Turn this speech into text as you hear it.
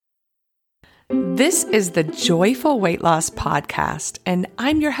This is the Joyful Weight Loss Podcast, and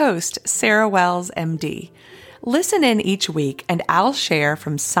I'm your host, Sarah Wells, MD. Listen in each week, and I'll share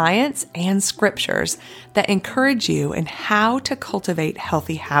from science and scriptures that encourage you in how to cultivate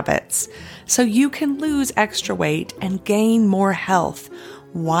healthy habits so you can lose extra weight and gain more health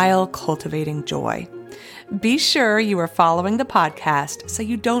while cultivating joy. Be sure you are following the podcast so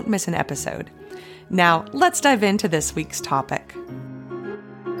you don't miss an episode. Now, let's dive into this week's topic.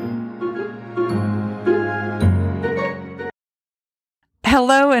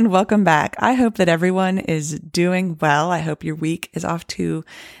 Hello and welcome back. I hope that everyone is doing well. I hope your week is off to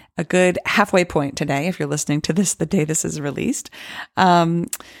a good halfway point today if you're listening to this the day this is released.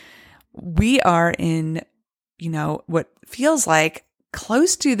 We are in, what feels like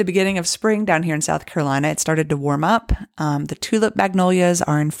close to the beginning of spring down here in South Carolina. It started to warm up. The tulip magnolias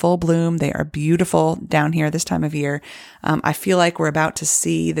are in full bloom. They are beautiful down here this time of year. I feel like we're about to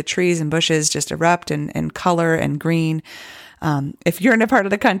see the trees and bushes just erupt in color and green. If you're in a part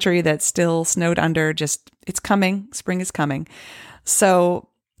of the country that's still snowed under, it's coming. Spring is coming. So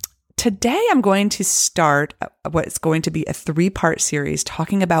today I'm going to start what's going to be a 3-part series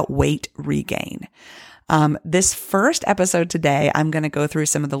talking about weight regain. This first episode today, I'm going to go through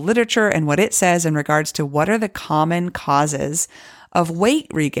some of the literature and what it says in regards to what are the common causes of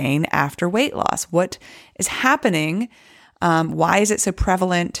weight regain after weight loss. What is happening? Why is it so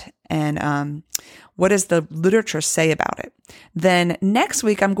prevalent? And what does the literature say about it? Then next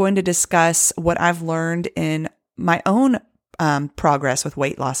week, I'm going to discuss what I've learned in my own progress with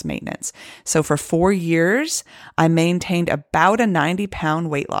weight loss maintenance. So for 4 years, I maintained about a 90-pound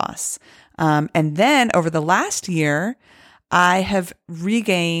weight loss. And then over the last year, I have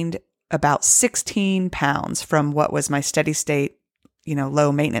regained about 16 pounds from what was my steady state,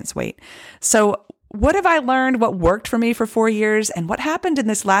 low maintenance weight. So what have I learned? What worked for me for 4 years? And what happened in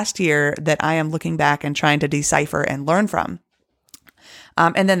this last year that I am looking back and trying to decipher and learn from?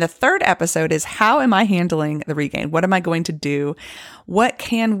 And then the third episode is, how am I handling the regain? What am I going to do? What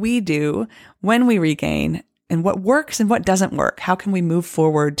can we do when we regain? And what works and what doesn't work? How can we move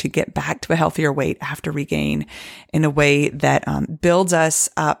forward to get back to a healthier weight after regain in a way that builds us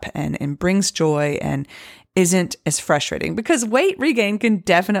up and brings joy and isn't as frustrating? Because weight regain can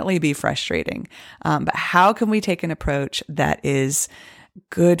definitely be frustrating. But how can we take an approach that is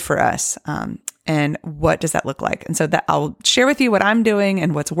good for us? And what does that look like? And so that I'll share with you what I'm doing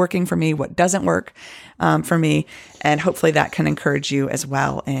and what's working for me, what doesn't work for me. And hopefully that can encourage you as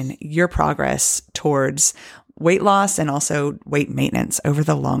well in your progress towards weight loss and also weight maintenance over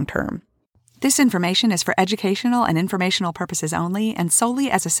the long term. This information is for educational and informational purposes only and solely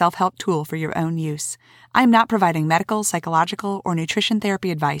as a self-help tool for your own use. I am not providing medical, psychological, or nutrition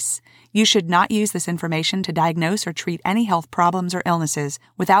therapy advice. You should not use this information to diagnose or treat any health problems or illnesses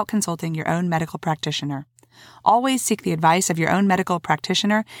without consulting your own medical practitioner. Always seek the advice of your own medical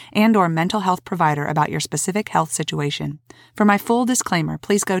practitioner and/or mental health provider about your specific health situation. For my full disclaimer,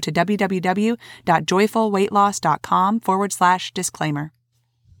 please go to www.joyfulweightloss.com/disclaimer.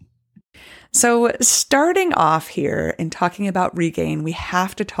 So starting off here and talking about regain, we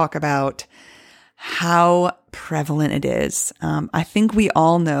have to talk about how prevalent it is. I think we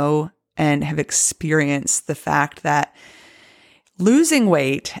all know and have experienced the fact that losing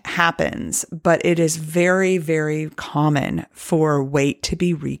weight happens, but it is very, very common for weight to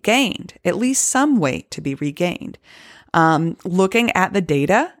be regained, at least some weight to be regained. Looking at the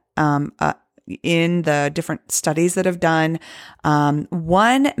data, in the different studies that have done,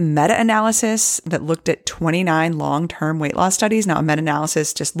 one meta-analysis that looked at 29 long-term weight loss studies. Now, a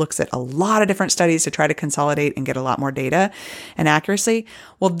meta-analysis just looks at a lot of different studies to try to consolidate and get a lot more data and accuracy.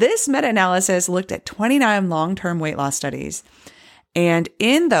 Well, this meta-analysis looked at 29 long-term weight loss studies. And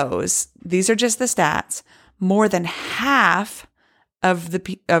in those, these are just the stats, more than half of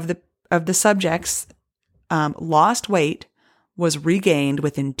the subjects lost weight was regained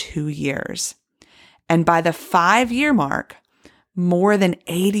within 2 years. And by the 5-year mark, more than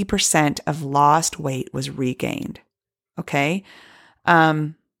 80% of lost weight was regained. Okay.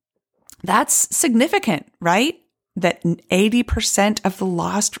 That's significant, right? That 80% of the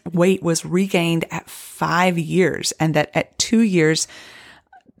lost weight was regained at 5 years, and that at 2 years,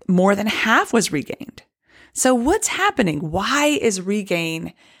 more than half was regained. So what's happening? Why is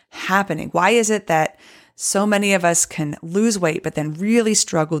regain happening? Why is it that so many of us can lose weight, but then really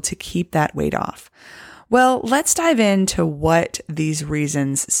struggle to keep that weight off? Well, let's dive into what these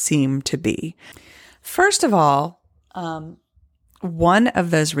reasons seem to be. First of all, one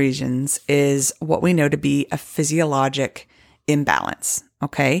of those reasons is what we know to be a physiologic imbalance.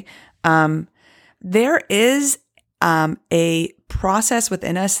 Okay. There is a process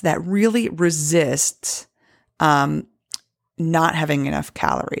within us that really resists not having enough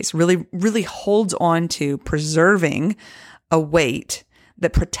calories, really holds on to preserving a weight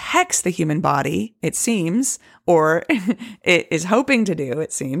that protects the human body, it seems, or it is hoping to do,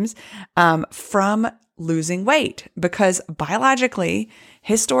 it seems, from losing weight. Because biologically,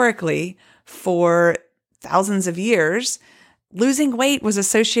 historically, for thousands of years, losing weight was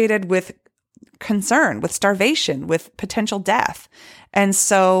associated with concern, with starvation, with potential death. And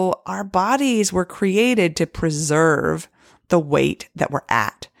so our bodies were created to preserve the weight that we're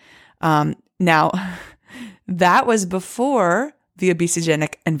at. Now, that was before the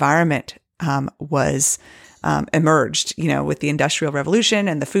obesogenic environment was emerged, with the Industrial Revolution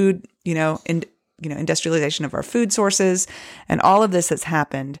and the food, industrialization of our food sources and all of this that's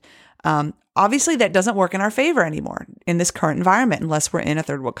happened. Obviously, that doesn't work in our favor anymore in this current environment, unless we're in a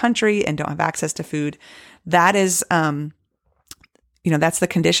third world country and don't have access to food. That is, that's the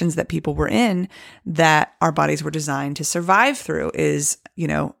conditions that people were in, that our bodies were designed to survive through, is,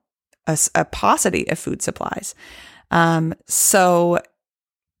 a paucity of food supplies. So,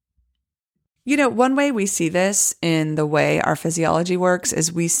 one way we see this in the way our physiology works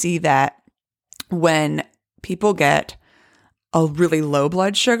is we see that when people get a really low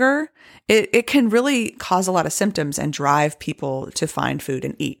blood sugar, it can really cause a lot of symptoms and drive people to find food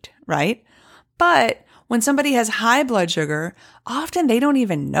and eat, right? But when somebody has high blood sugar, often they don't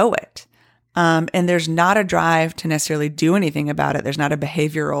even know it. And there's not a drive to necessarily do anything about it. There's not a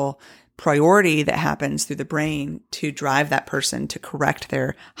behavioral priority that happens through the brain to drive that person to correct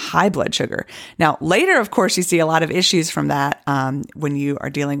their high blood sugar. Now, later, of course, you see a lot of issues from that when you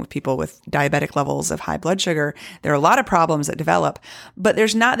are dealing with people with diabetic levels of high blood sugar. There are a lot of problems that develop, but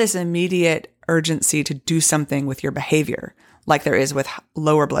there's not this immediate urgency to do something with your behavior like there is with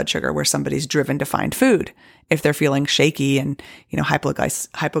lower blood sugar, where somebody's driven to find food if they're feeling shaky and,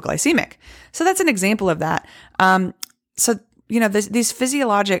 hypoglycemic. So that's an example of that. These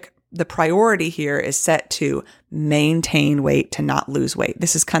physiologic, the priority here is set to maintain weight, to not lose weight.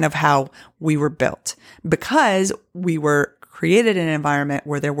 This is kind of how we were built, because we were created in an environment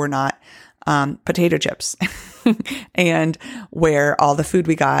where there were not potato chips and where all the food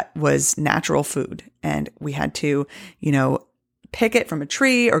we got was natural food. And we had to, pick it from a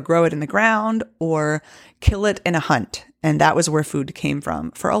tree or grow it in the ground or kill it in a hunt. And that was where food came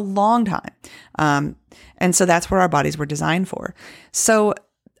from for a long time. And so that's what our bodies were designed for. So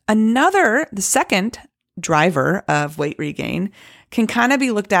the second driver of weight regain can kind of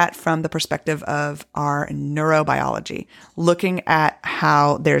be looked at from the perspective of our neurobiology, looking at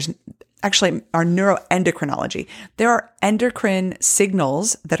how there's actually our neuroendocrinology. There are endocrine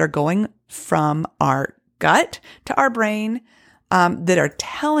signals that are going from our gut to our brain that are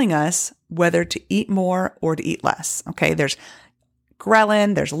telling us whether to eat more or to eat less. Okay, there's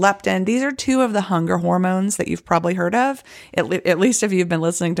ghrelin, there's leptin. These are two of the hunger hormones that you've probably heard of, at least if you've been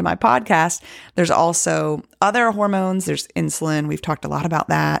listening to my podcast. There's also other hormones. There's insulin. We've talked a lot about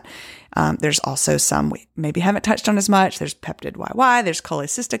that. There's also some we maybe haven't touched on as much. There's peptide YY. There's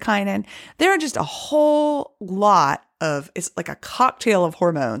cholecystokinin. There are just a whole lot it's like a cocktail of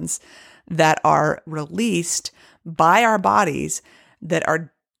hormones that are released by our bodies that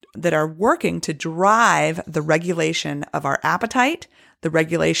are working to drive the regulation of our appetite, the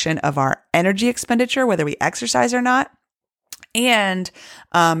regulation of our energy expenditure, whether we exercise or not. And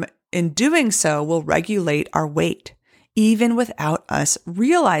in doing so, will regulate our weight, even without us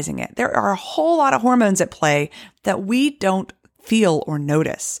realizing it. There are a whole lot of hormones at play that we don't feel or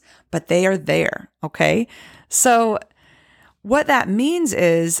notice, but they are there. Okay. So what that means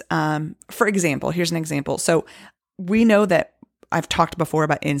is, for example, here's an example. So we know that I've talked before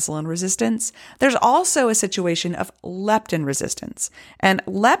about insulin resistance. There's also a situation of leptin resistance. And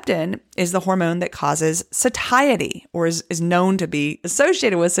leptin is the hormone that causes satiety, or is known to be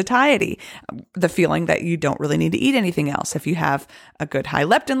associated with satiety, the feeling that you don't really need to eat anything else. If you have a good high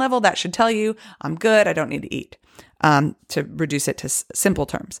leptin level, that should tell you, I'm good, I don't need to eat, to reduce it to simple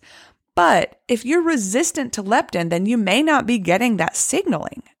terms. But if you're resistant to leptin, then you may not be getting that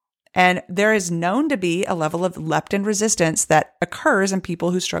signaling. And there is known to be a level of leptin resistance that occurs in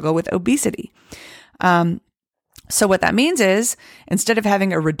people who struggle with obesity. So what that means is, instead of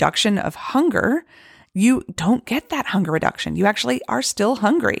having a reduction of hunger, you don't get that hunger reduction. You actually are still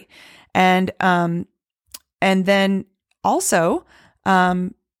hungry. And then also,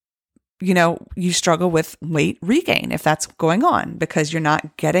 you struggle with weight regain if that's going on, because you're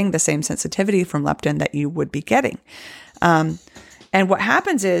not getting the same sensitivity from leptin that you would be getting. And what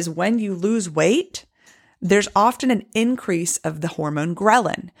happens is, when you lose weight, there's often an increase of the hormone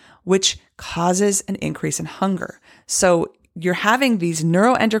ghrelin, which causes an increase in hunger. So you're having these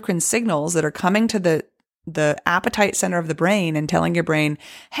neuroendocrine signals that are coming to the appetite center of the brain and telling your brain,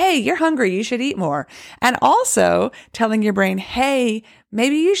 hey, you're hungry, you should eat more. And also telling your brain, hey,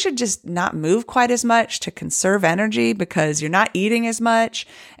 maybe you should just not move quite as much to conserve energy because you're not eating as much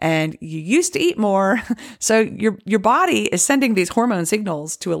and you used to eat more. So your body is sending these hormone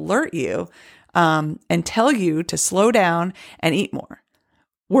signals to alert you and tell you to slow down and eat more.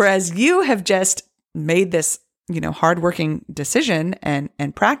 Whereas you have just made this, hardworking decision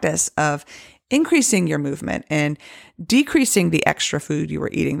and practice of increasing your movement and decreasing the extra food you were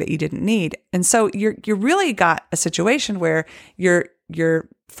eating that you didn't need. And so you really got a situation where your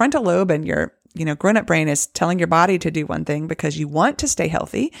frontal lobe and your grown-up brain is telling your body to do one thing because you want to stay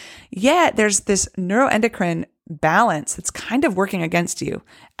healthy, yet there's this neuroendocrine balance that's kind of working against you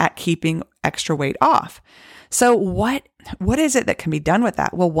at keeping extra weight off. So what is it that can be done with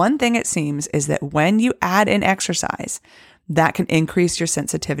that? Well, one thing it seems is that when you add in exercise, that can increase your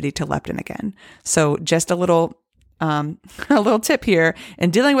sensitivity to leptin again. So just a little tip here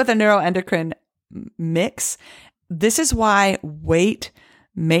in dealing with a neuroendocrine mix. This is why weight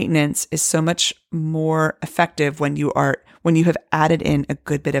maintenance is so much more effective when you have added in a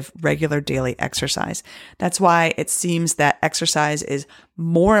good bit of regular daily exercise. That's why it seems that exercise is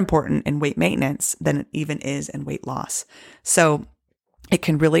more important in weight maintenance than it even is in weight loss. So it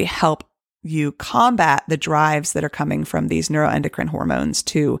can really help you combat the drives that are coming from these neuroendocrine hormones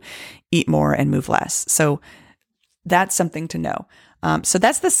to eat more and move less. So that's something to know. So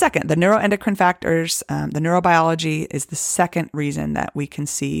that's the neuroendocrine factors, the neurobiology is the second reason that we can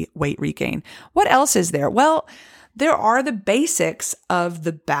see weight regain. What else is there? Well, there are the basics of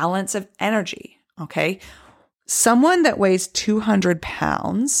the balance of energy. Okay. Someone that weighs 200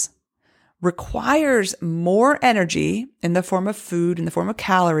 pounds requires more energy in the form of food, in the form of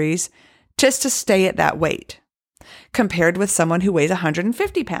calories, just to stay at that weight, compared with someone who weighs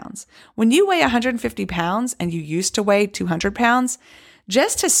 150 pounds. When you weigh 150 pounds and you used to weigh 200 pounds,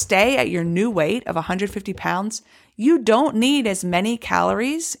 just to stay at your new weight of 150 pounds, you don't need as many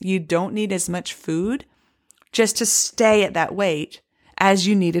calories, you don't need as much food, just to stay at that weight as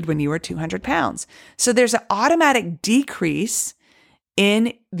you needed when you were 200 pounds. So there's an automatic decrease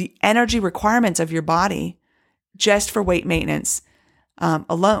in the energy requirements of your body just for weight maintenance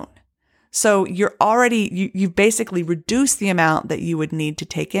alone. So you've basically reduced the amount that you would need to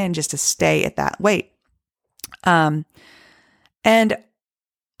take in just to stay at that weight. And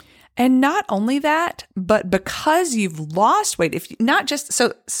not only that, but because you've lost weight,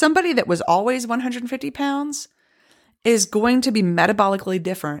 so somebody that was always 150 pounds is going to be metabolically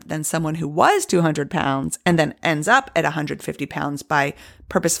different than someone who was 200 pounds and then ends up at 150 pounds by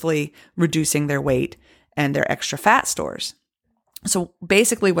purposefully reducing their weight and their extra fat stores. So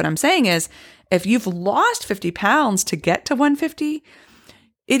basically what I'm saying is if you've lost 50 pounds to get to 150,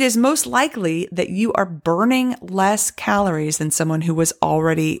 it is most likely that you are burning less calories than someone who was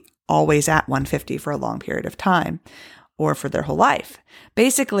already always at 150 for a long period of time or for their whole life.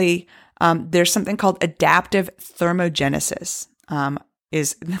 Basically, there's something called adaptive thermogenesis.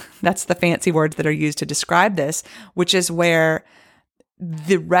 That's the fancy words that are used to describe this, which is where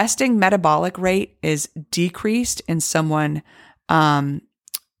the resting metabolic rate is decreased in someone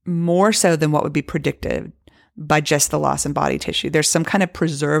more so than what would be predicted by just the loss in body tissue. There's some kind of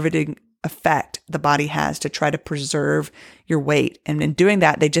preservative effect the body has to try to preserve your weight. And in doing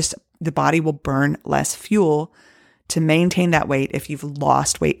that, the body will burn less fuel to maintain that weight if you've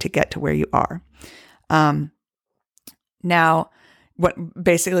lost weight to get to where you are. Now,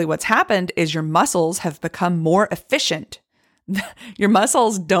 what's happened is your muscles have become more efficient. Your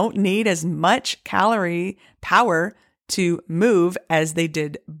muscles don't need as much calorie power to move as they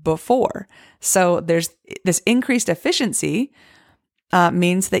did before. So there's this increased efficiency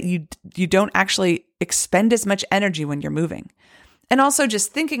means that you don't actually expend as much energy when you're moving. And also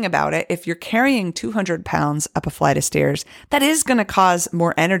just thinking about it, if you're carrying 200 pounds up a flight of stairs, that is going to cause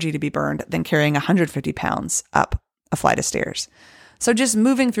more energy to be burned than carrying 150 pounds up a flight of stairs. So just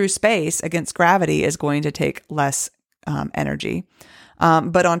moving through space against gravity is going to take less energy.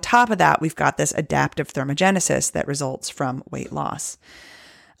 But on top of that, we've got this adaptive thermogenesis that results from weight loss.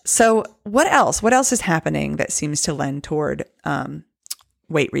 So what else? What else is happening that seems to lend toward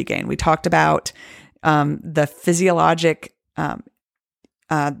weight regain? We talked about the physiologic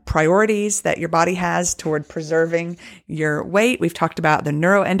priorities that your body has toward preserving your weight. We've talked about the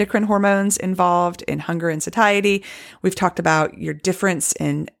neuroendocrine hormones involved in hunger and satiety. We've talked about your difference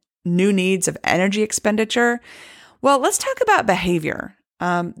in new needs of energy expenditure. Well, let's talk about behavior.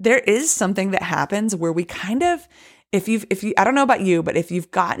 There is something that happens where we kind of, if you, I don't know about you, but if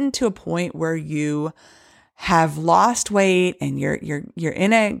you've gotten to a point where you have lost weight and you're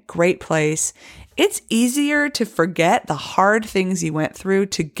in a great place, it's easier to forget the hard things you went through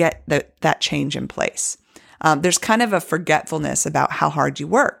to get that change in place. There's kind of a forgetfulness about how hard you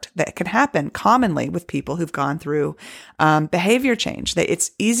worked that can happen commonly with people who've gone through behavior change. That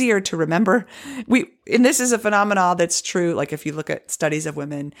it's easier to remember. And this is a phenomenon that's true. Like if you look at studies of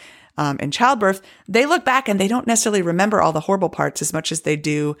women in childbirth, they look back and they don't necessarily remember all the horrible parts as much as they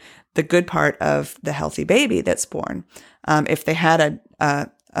do the good part of the healthy baby that's born. If they had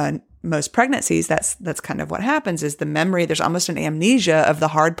most pregnancies, that's kind of what happens is the memory, there's almost an amnesia of the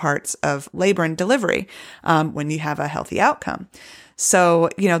hard parts of labor and delivery when you have a healthy outcome. So,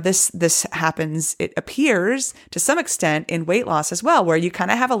 this happens, it appears to some extent in weight loss as well, where you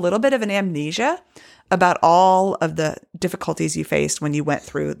kind of have a little bit of an amnesia about all of the difficulties you faced when you went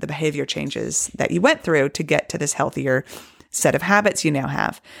through the behavior changes that you went through to get to this healthier set of habits you now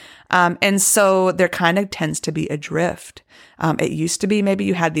have. And so there kind of tends to be a drift. It used to be maybe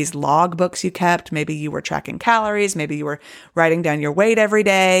you had these log books you kept, maybe you were tracking calories, maybe you were writing down your weight every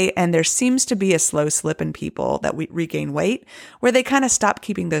day. And there seems to be a slow slip in people that regain weight where they kind of stop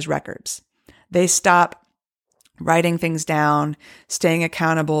keeping those records. They stop writing things down, staying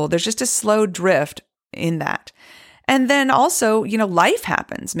accountable. There's just a slow drift in that. And then also, life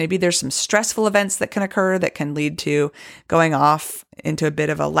happens. Maybe there's some stressful events that can occur that can lead to going off into a bit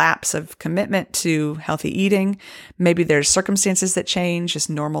of a lapse of commitment to healthy eating. Maybe there's circumstances that change, just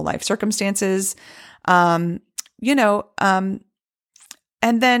normal life circumstances.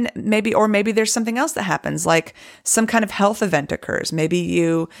 And then maybe there's something else that happens, like some kind of health event occurs. Maybe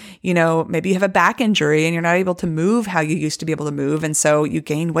maybe you have a back injury and you're not able to move how you used to be able to move. And so you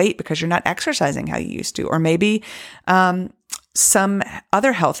gain weight because you're not exercising how you used to. Or maybe, some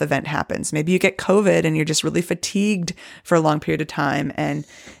other health event happens. Maybe you get COVID and you're just really fatigued for a long period of time and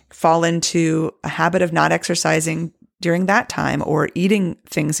fall into a habit of not exercising during that time or eating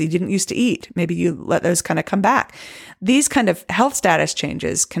things you didn't used to eat. Maybe you let those kind of come back. These kind of health status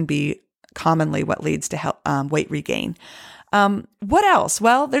changes can be commonly what leads to weight regain. What else?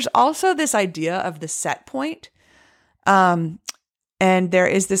 Well, there's also this idea of the set point. And there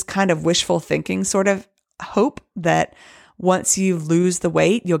is this kind of wishful thinking sort of hope that once you lose the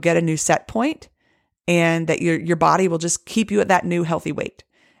weight, you'll get a new set point and that your body will just keep you at that new healthy weight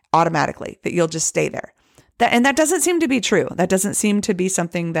automatically, that you'll just stay there. And that doesn't seem to be true. That doesn't seem to be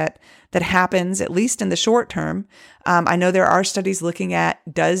something that happens, at least in the short term. I know there are studies looking at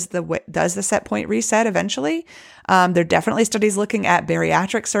does the set point reset eventually. There are definitely studies looking at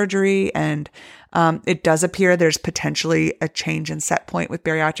bariatric surgery, and it does appear there's potentially a change in set point with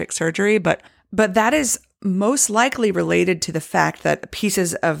bariatric surgery, but that is most likely related to the fact that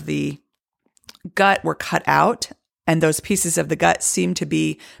pieces of the gut were cut out. And those pieces of the gut seem to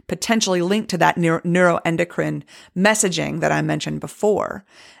be potentially linked to that neuroendocrine messaging that I mentioned before.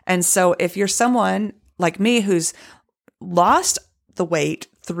 And so if you're someone like me who's lost the weight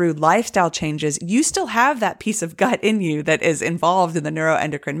through lifestyle changes, you still have that piece of gut in you that is involved in the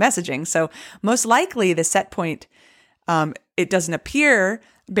neuroendocrine messaging. So most likely the set point, it doesn't appear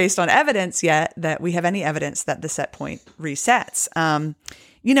based on evidence yet that we have any evidence that the set point resets.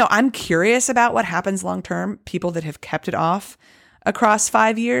 I'm curious about what happens long-term. People that have kept it off across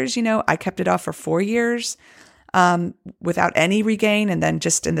 5 years, I kept it off for 4 years without any regain. And then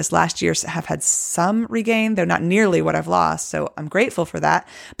just in this last year have had some regain. They're not nearly what I've lost. So I'm grateful for that.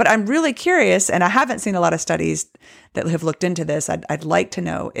 But I'm really curious, and I haven't seen a lot of studies that have looked into this. I'd like to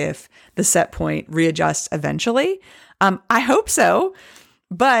know if the set point readjusts eventually. I hope so.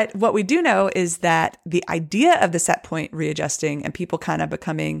 But what we do know is that the idea of the set point readjusting and people kind of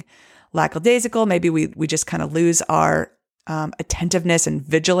becoming lackadaisical, maybe we just kind of lose our attentiveness and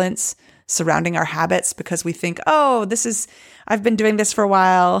vigilance surrounding our habits because we think, I've been doing this for a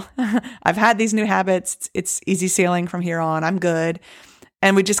while. I've had these new habits. It's easy sailing from here on. I'm good.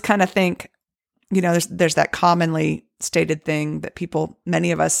 And we just kind of think, there's that commonly stated thing that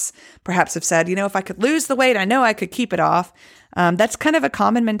many of us perhaps have said, if I could lose the weight, I know I could keep it off. That's kind of a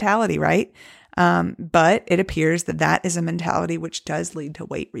common mentality, right? But it appears that is a mentality which does lead to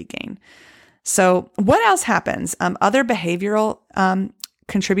weight regain. So what else happens? Other behavioral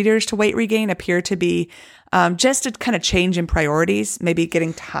contributors to weight regain appear to be just a kind of change in priorities, maybe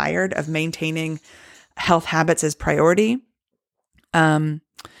getting tired of maintaining health habits as priority.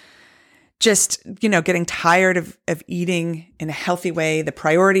 Getting tired of eating in a healthy way. The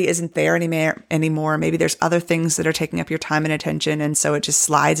priority isn't there anymore. Maybe there's other things that are taking up your time and attention. And so it just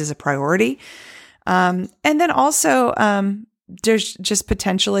slides as a priority. And then also, there's just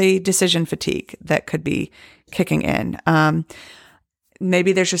potentially decision fatigue that could be kicking in.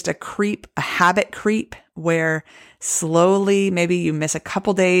 maybe there's just a habit creep where slowly maybe you miss a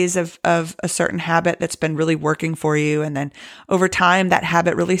couple days of a certain habit that's been really working for you. And then over time, that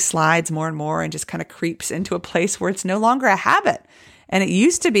habit really slides more and more and just kind of creeps into a place where it's no longer a habit. And it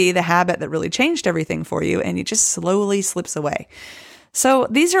used to be the habit that really changed everything for you, and it just slowly slips away. So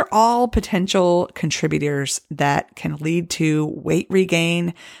these are all potential contributors that can lead to weight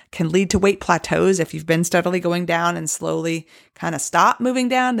regain, can lead to weight plateaus. If you've been steadily going down and slowly kind of stop moving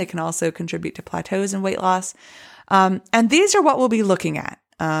down, they can also contribute to plateaus and weight loss. And these are what we'll be looking at.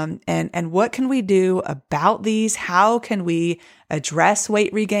 And what can we do about these? How can we address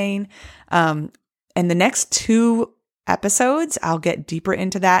weight regain? In the next 2 episodes, I'll get deeper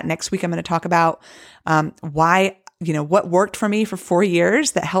into that. Next week, I'm going to talk about what worked for me for 4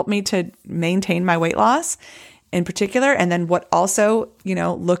 years that helped me to maintain my weight loss in particular. And then what also,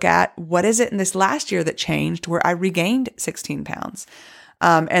 look at what is it in this last year that changed where I regained 16 pounds.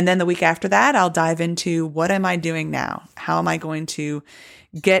 And then the week after that, I'll dive into what am I doing now? How am I going to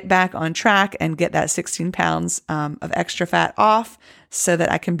get back on track and get that 16 pounds of extra fat off so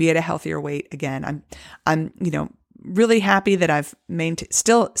that I can be at a healthier weight again? I'm really happy that I've maintained,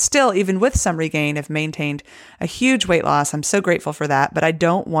 still, even with some regain, have maintained a huge weight loss. I'm so grateful for that, but I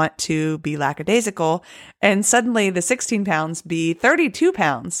don't want to be lackadaisical and suddenly the 16 pounds be 32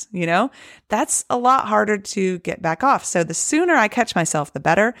 pounds, that's a lot harder to get back off. So the sooner I catch myself, the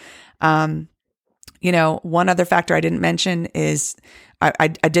better. One other factor I didn't mention is I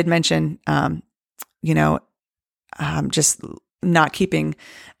did mention, just not keeping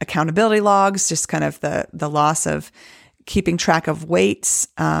accountability logs, just kind of the loss of keeping track of weights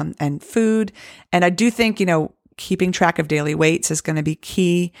and food. And I do think, keeping track of daily weights is going to be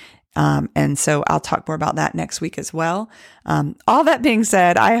key. And so I'll talk more about that next week as well. All that being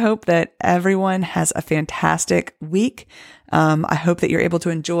said, I hope that everyone has a fantastic week. I hope that you're able to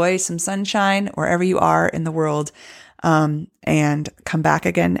enjoy some sunshine wherever you are in the world, and come back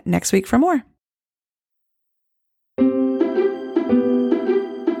again next week for more.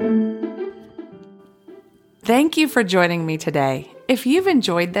 Thank you for joining me today. If you've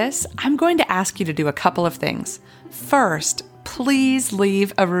enjoyed this, I'm going to ask you to do a couple of things. First, please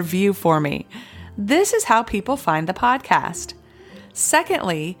leave a review for me. This is how people find the podcast.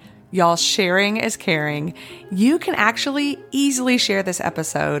 Secondly, y'all, sharing is caring. You can actually easily share this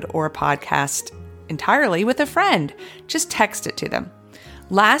episode or podcast entirely with a friend. Just text it to them.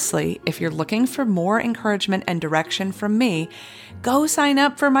 Lastly, if you're looking for more encouragement and direction from me, go sign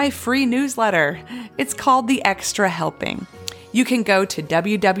up for my free newsletter. It's called The Extra Helping. You can go to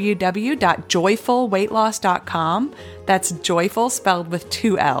www.joyfulweightloss.com. That's joyful spelled with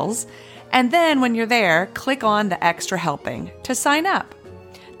 2 L's. And then when you're there, click on The Extra Helping to sign up.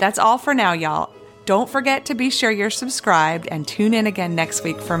 That's all for now, y'all. Don't forget to be sure you're subscribed and tune in again next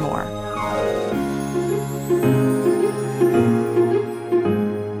week for more.